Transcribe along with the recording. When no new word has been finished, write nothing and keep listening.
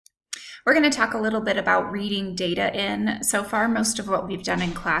We're going to talk a little bit about reading data in. So far, most of what we've done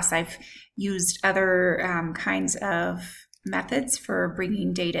in class, I've used other kinds of methods for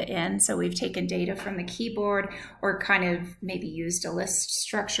bringing data in. So we've taken data from the keyboard or kind of maybe used a list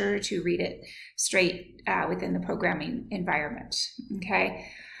structure to read it straight within the programming environment, okay?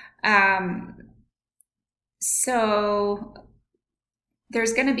 So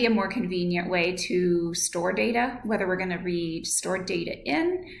there's going to be a more convenient way to store data, whether we're going to read stored data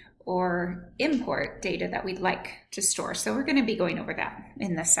in or import data that we'd like to store. So we're going to be going over that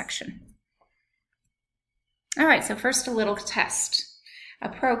in this section. All right, so first a little test. A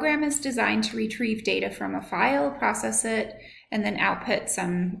program is designed to retrieve data from a file, process it, and then output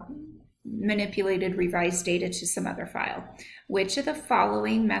some manipulated revised data to some other file. Which of the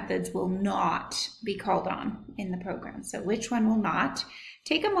following methods will not be called on in the program? So which one will not?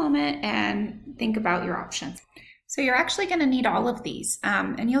 Take a moment and think about your options. So you're actually going to need all of these,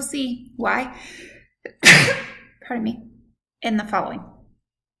 and you'll see why, pardon me, in the following.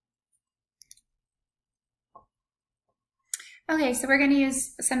 Okay, so we're going to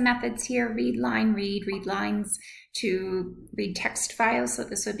use some methods here: read line, read lines to read text files. So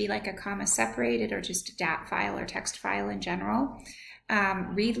this would be like a comma separated or just a DAT file or text file in general.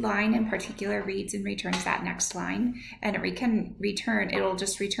 Read line in particular reads and returns that next line, and it can return, it'll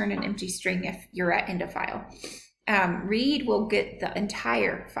just return an empty string if you're at end of file. Read will get the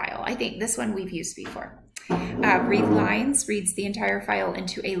entire file. I think this one we've used before. Read lines reads the entire file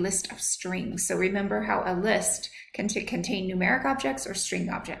into a list of strings. So remember how a list can contain numeric objects or string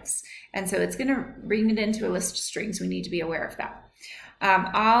objects. And so it's going to bring it into a list of strings. We need to be aware of that.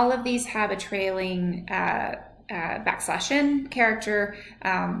 All of these have a trailing \n character,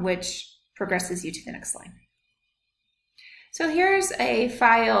 which progresses you to the next line. So here's a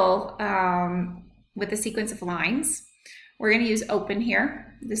file with a sequence of lines. We're going to use open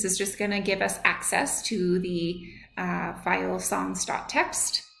here. This is just going to give us access to the file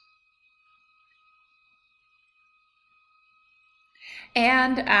songs.txt.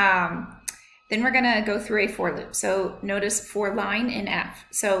 And then we're going to go through a for loop. So notice for line in F.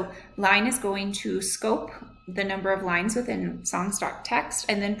 So line is going to scope the number of lines within songs.txt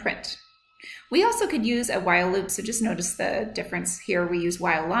and then print. We also could use a while loop, so just notice the difference here. We use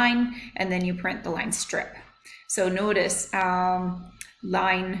while line and then you print the line strip. So notice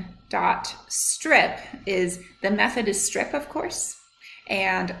line.strip is, the method is strip, of course,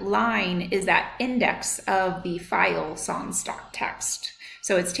 and line is that index of the file songs.txt.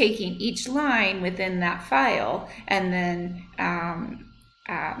 So it's taking each line within that file and then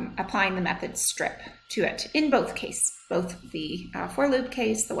applying the method strip to it in both cases, both the for loop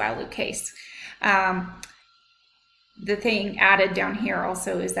case, the while loop case. The thing added down here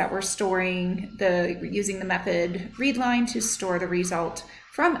also is that we're storing using the method readLine to store the result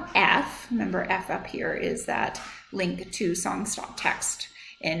from F. Remember, F up here is that link to songs.txt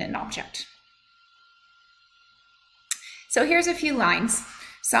in an object. So here's a few lines.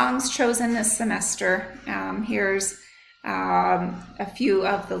 Songs chosen this semester. Here's a few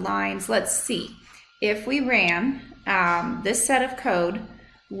of the lines. Let's see. If we ran this set of code,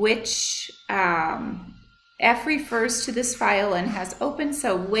 which F refers to this file and has open,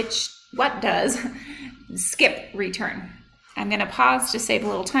 so what does skip return? I'm going to pause to save a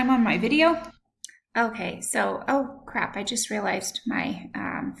little time on my video. Okay, so, oh crap, I just realized my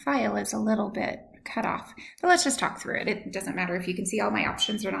file is a little bit cut off. But let's just talk through it. It doesn't matter if you can see all my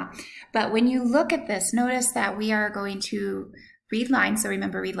options or not. But when you look at this, notice that we are going to read line. So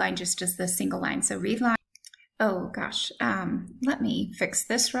remember, read line just as the single line. So read line. Oh gosh, let me fix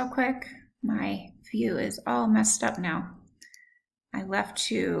this real quick. My view is all messed up now. I left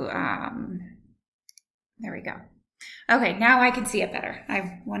to, there we go. Okay, now I can see it better.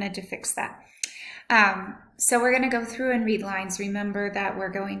 I wanted to fix that. So we're going to go through and read lines. Remember that we're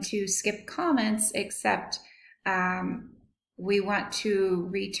going to skip comments, except we want to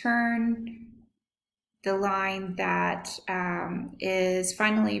return the line that is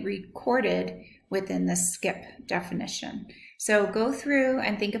finally recorded within the skip definition. So go through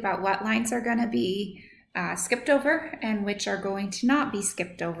and think about what lines are going to be skipped over and which are going to not be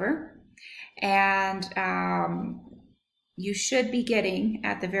skipped over. And you should be getting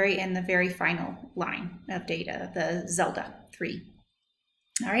at the very end, the very final line of data, the Zelda 3.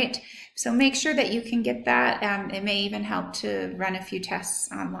 All right, so make sure that you can get that. It may even help to run a few tests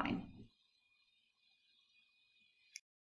online.